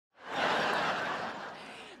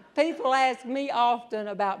People ask me often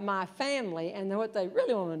about my family, and what they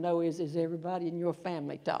really want to know is everybody in your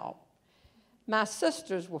family tall? My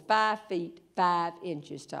sisters were 5 feet 5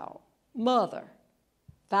 inches tall. Mother,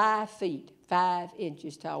 5 feet 5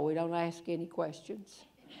 inches tall. We don't ask any questions.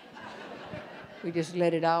 We just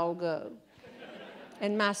let it all go.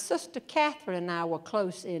 And my sister Catherine and I were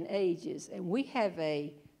close in ages, and we have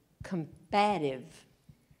a combative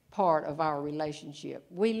part of our relationship.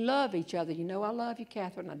 We love each other. You know I love you,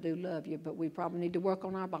 Catherine. I do love you, but we probably need to work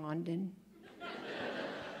on our bonding.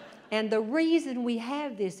 And the reason we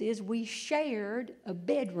have this is we shared a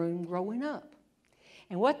bedroom growing up.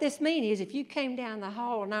 And what this means is if you came down the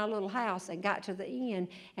hall in our little house and got to the end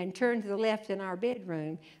and turned to the left in our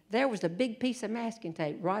bedroom, there was a big piece of masking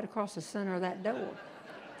tape right across the center of that door.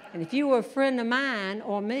 And if you were a friend of mine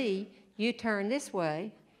or me, you turned this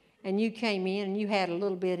way, and you came in and you had a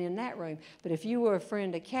little bit in that room. But if you were a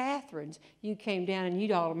friend of Catherine's, you came down and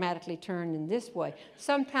you'd automatically turn in this way.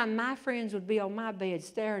 Sometimes my friends would be on my bed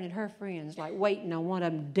staring at her friends, like waiting on one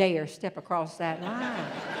of them dare step across that line.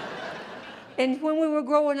 And when we were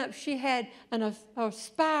growing up, she had a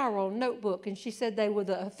spiral notebook, and she said they were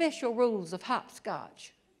the official rules of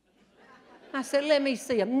hopscotch. I said, let me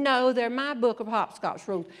see them. No, they're my book of hopscotch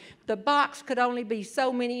rules. The box could only be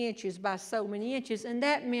so many inches by so many inches, and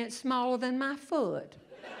that meant smaller than my foot.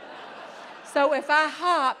 So if I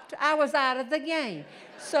hopped, I was out of the game.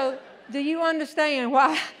 So do you understand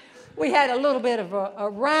why we had a little bit of a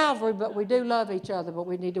rivalry, but we do love each other, but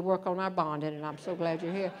we need to work on our bonding, and I'm so glad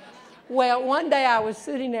you're here. Well, one day I was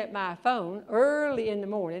sitting at my phone early in the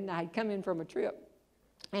morning. I had come in from a trip,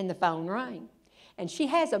 and the phone rang. And she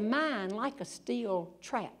has a mind like a steel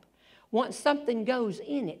trap. Once something goes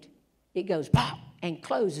in it, it goes pop and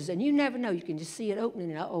closes. And you never know. You can just see it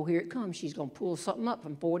opening. And, oh, here it comes. She's going to pull something up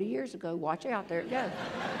from 40 years ago. Watch out. There it goes.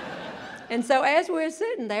 And so as we were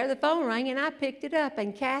sitting there, the phone rang, and I picked it up.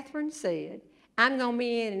 And Catherine said, I'm going to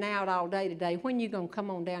be in and out all day today. When are you going to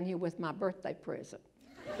come on down here with my birthday present?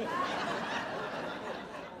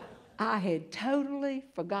 I had totally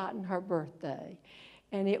forgotten her birthday.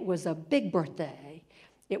 And it was a big birthday.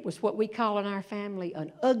 It was what we call in our family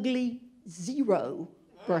an ugly 0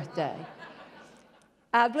 birthday.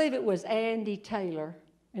 I believe it was Andy Taylor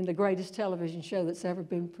in the greatest television show that's ever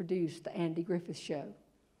been produced, the Andy Griffith Show,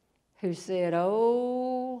 who said,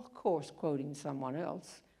 oh, of course, quoting someone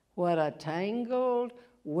else, what a tangled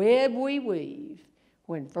web we weave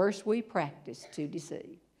when first we practice to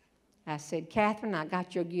deceive. I said, Catherine, I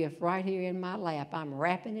got your gift right here in my lap. I'm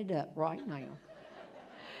wrapping it up right now.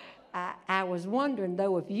 I was wondering,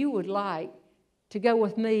 though, if you would like to go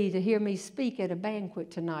with me to hear me speak at a banquet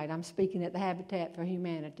tonight. I'm speaking at the Habitat for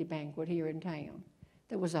Humanity banquet here in town.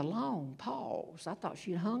 There was a long pause. I thought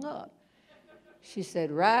she'd hung up. She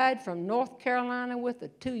said, ride from North Carolina with a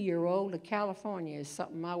 2-year-old to California is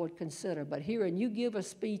something I would consider. But hearing you give a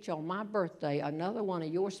speech on my birthday, another one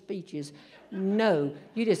of your speeches, no.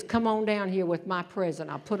 You just come on down here with my present.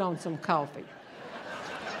 I'll put on some coffee.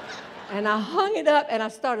 And I hung it up, and I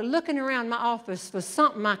started looking around my office for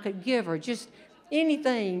something I could give her, just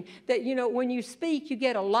anything that, you know, when you speak, you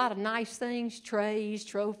get a lot of nice things, trays,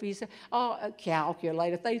 trophies, a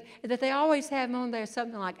calculator, things, that they always have on there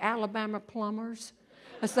something like Alabama Plumbers,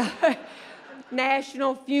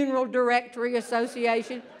 National Funeral Directory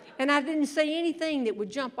Association. And I didn't see anything that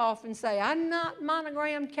would jump off and say, I'm not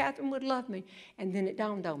monogrammed, Catherine would love me. And then it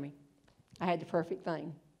dawned on me. I had the perfect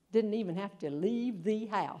thing. Didn't even have to leave the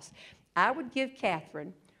house. I would give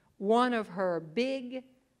Catherine one of her big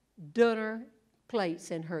dinner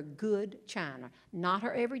plates in her good china. Not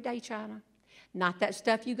her everyday china. Not that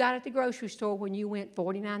stuff you got at the grocery store when you went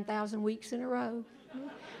 49,000 weeks in a row.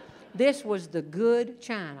 This was the good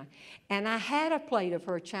china. And I had a plate of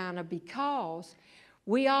her china because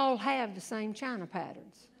we all have the same china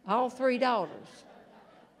patterns. All 3 daughters.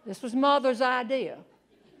 This was Mother's idea.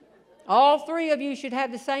 All 3 of you should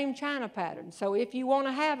have the same china pattern. So if you want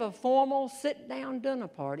to have a formal sit-down dinner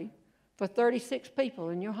party for 36 people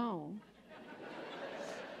in your home,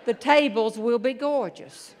 the tables will be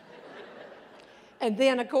gorgeous. And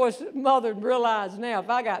then, of course, Mother realized now, if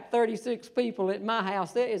I got 36 people at my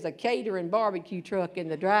house, there is a catering barbecue truck in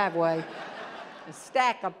the driveway, a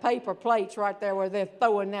stack of paper plates right there where they're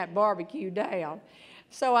throwing that barbecue down.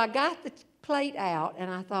 So I got the plate out, and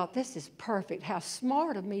I thought, this is perfect. How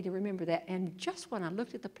smart of me to remember that. And just when I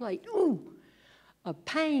looked at the plate, ooh, a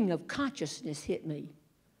pang of consciousness hit me.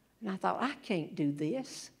 And I thought, I can't do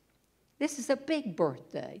this. This is a big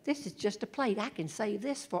birthday. This is just a plate. I can save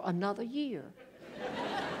this for another year.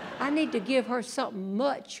 I need to give her something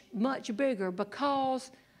much, much bigger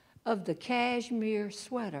because of the cashmere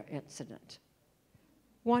sweater incident.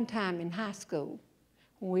 One time in high school,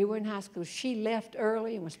 when we were in high school, she left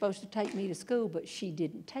early and was supposed to take me to school, but she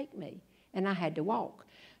didn't take me, and I had to walk.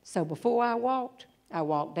 So before I walked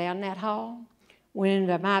down that hall, went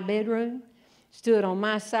into my bedroom, stood on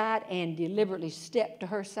my side, and deliberately stepped to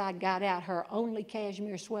her side, got out her only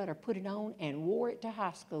cashmere sweater, put it on, and wore it to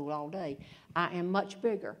high school all day. I am much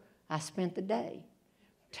bigger. I spent the day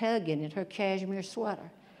tugging at her cashmere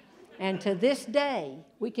sweater. And to this day,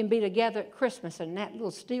 we can be together at Christmas, and that little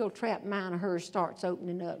steel trap mind of hers starts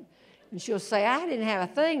opening up. And she'll say, I didn't have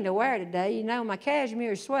a thing to wear today. You know, my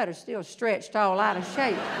cashmere sweater's still stretched all out of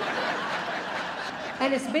shape.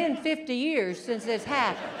 And it's been 50 years since this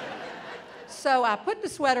happened. So I put the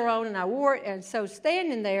sweater on and I wore it, and so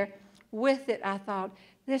standing there with it, I thought,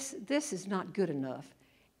 this is not good enough.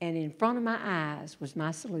 And in front of my eyes was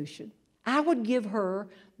my solution. I would give her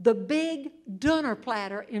the big dinner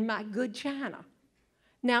platter in my good china.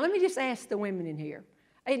 Now, let me just ask the women in here.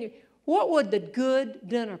 What would the good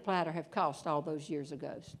dinner platter have cost all those years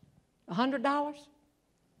ago? $100?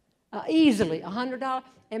 Easily $100.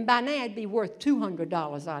 And by now, it'd be worth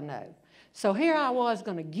 $200, I know. So here I was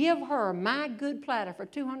going to give her my good platter for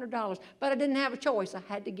 $200, but I didn't have a choice. I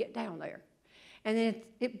had to get down there. And then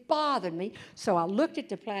it bothered me, so I looked at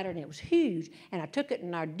the platter, and it was huge, and I took it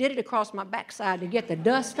and I did it across my backside to get the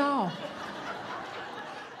dust off.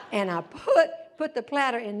 And I put the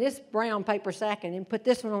platter in this brown paper sack and then put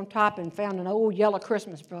this one on top and found an old yellow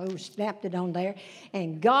Christmas rose, snapped it on there,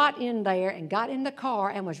 and got in there and got in the car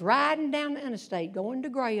and was riding down the interstate going to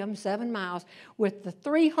Graham, 7 miles, with the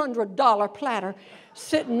 $300 platter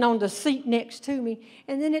sitting on the seat next to me.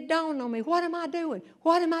 And then it dawned on me, what am I doing?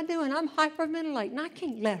 What am I doing? I'm hyperventilating. I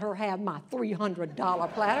can't let her have my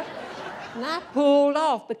 $300 platter. And I pulled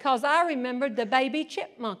off because I remembered the baby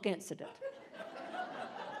chipmunk incident.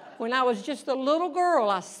 When I was just a little girl,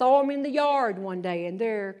 I saw them in the yard one day, and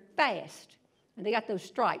they're fast. And they got those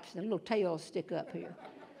stripes, and little tails stick up here.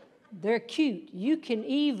 They're cute. You can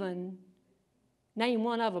even name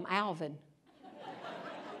one of them Alvin.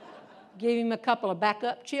 Give him a couple of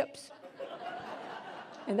backup chips,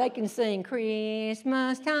 and they can sing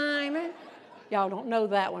Christmas time. And y'all don't know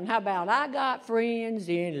that one. How about I got friends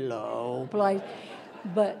in low place?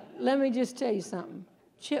 But let me just tell you something.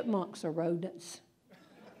 Chipmunks are rodents.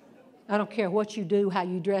 I don't care what you do, how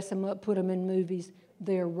you dress them up, put them in movies,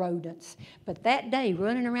 they're rodents. But that day,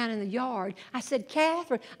 running around in the yard, I said,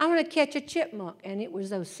 Catherine, I want to catch a chipmunk. And it was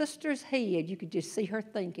those sister's head. You could just see her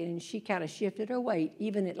thinking, and she kind of shifted her weight,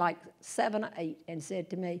 even at like 7 or 8, and said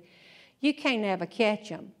to me, you can't ever catch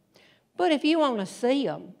them. But if you want to see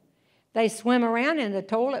them, they swim around in the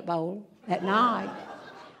toilet bowl at night.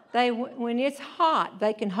 When it's hot,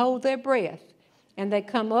 they can hold their breath, and they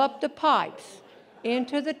come up the pipes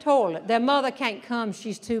into the toilet. Their mother can't come,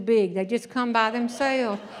 she's too big. They just come by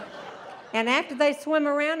themselves. And after they swim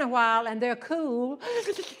around a while and they're cool,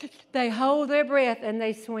 they hold their breath and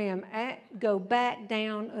they swim, go back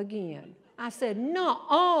down again. I said,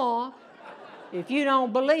 nuh-uh. If you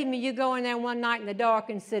don't believe me, you go in there one night in the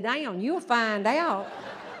dark and sit down. You'll find out.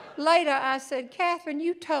 Later, I said, Catherine,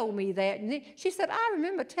 you told me that. And she said, I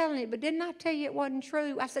remember telling it, but didn't I tell you it wasn't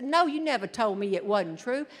true? I said, no, you never told me it wasn't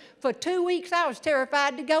true. For 2 weeks, I was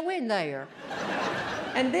terrified to go in there.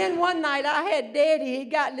 And then one night, I had Daddy,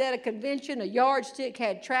 he'd gotten at a convention, a yardstick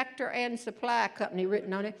had Tractor and Supply Company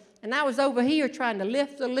written on it. And I was over here trying to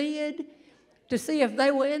lift the lid to see if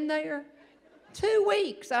they were in there. 2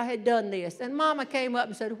 weeks I had done this, and Mama came up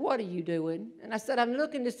and said, what are you doing? And I said, I'm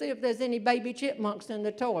looking to see if there's any baby chipmunks in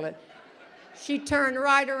the toilet. She turned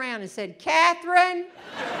right around and said, Catherine?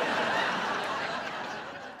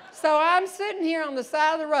 So I'm sitting here on the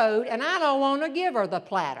side of the road, and I don't want to give her the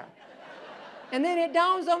platter. And then it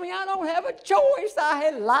dawns on me, I don't have a choice. I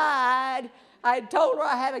had lied. I had told her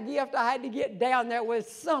I had a gift. I had to get down there with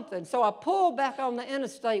something. So I pulled back on the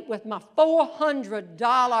interstate with my $400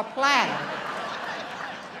 platter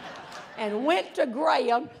and went to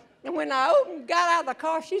Graham. And when I got out of the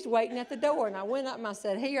car, she's waiting at the door. And I went up and I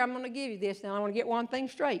said, here, I'm going to give you this. Now, I want to get one thing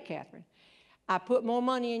straight, Catherine. I put more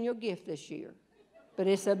money in your gift this year. But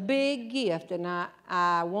it's a big gift, and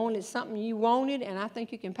I wanted something you wanted, and I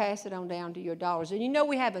think you can pass it on down to your daughters. And you know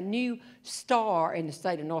we have a new star in the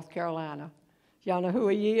state of North Carolina. Y'all know who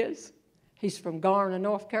he is? He's from Garner,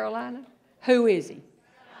 North Carolina. Who is he?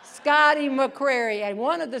 Scotty McCrary. And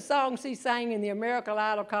one of the songs he sang in the American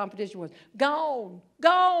Idol competition was, Gone,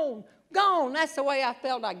 Gone, Gone. That's the way I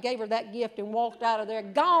felt. I gave her that gift and walked out of there.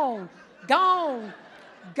 Gone, Gone,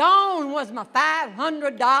 Gone was my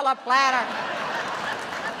 $500 platter.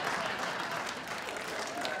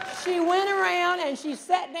 She went around and she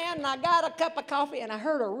sat down and I got a cup of coffee and I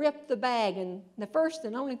heard her rip the bag. And the first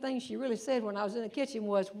and only thing she really said when I was in the kitchen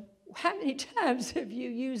was, how many times have you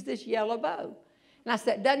used this yellow bow? And I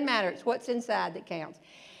said, doesn't matter, it's what's inside that counts.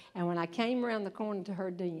 And when I came around the corner to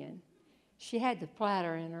her den, she had the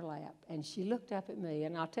platter in her lap and she looked up at me.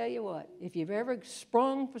 And I'll tell you what, if you've ever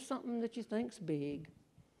sprung for something that you think's big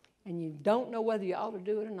and you don't know whether you ought to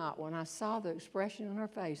do it or not, when I saw the expression on her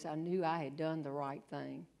face, I knew I had done the right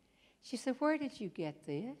thing. She said, where did you get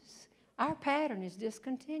this? Our pattern is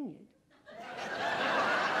discontinued.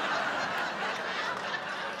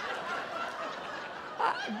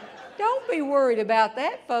 Don't be worried about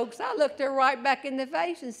that, folks. I looked her right back in the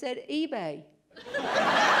face and said, eBay.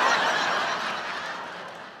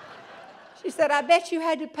 She said, I bet you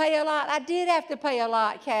had to pay a lot. I did have to pay a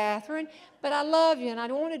lot, Catherine, but I love you and I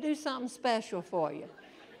want to do something special for you.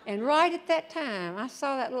 And right at that time, I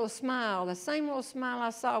saw that little smile, the same little smile I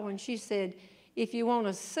saw when she said, if you want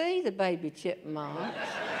to see the baby chipmunks.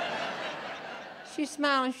 She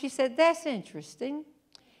smiled and she said, that's interesting.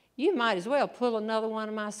 You might as well pull another one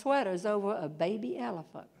of my sweaters over a baby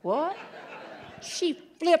elephant. What? She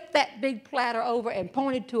flipped that big platter over and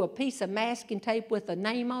pointed to a piece of masking tape with a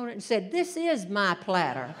name on it and said, this is my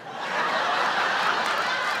platter.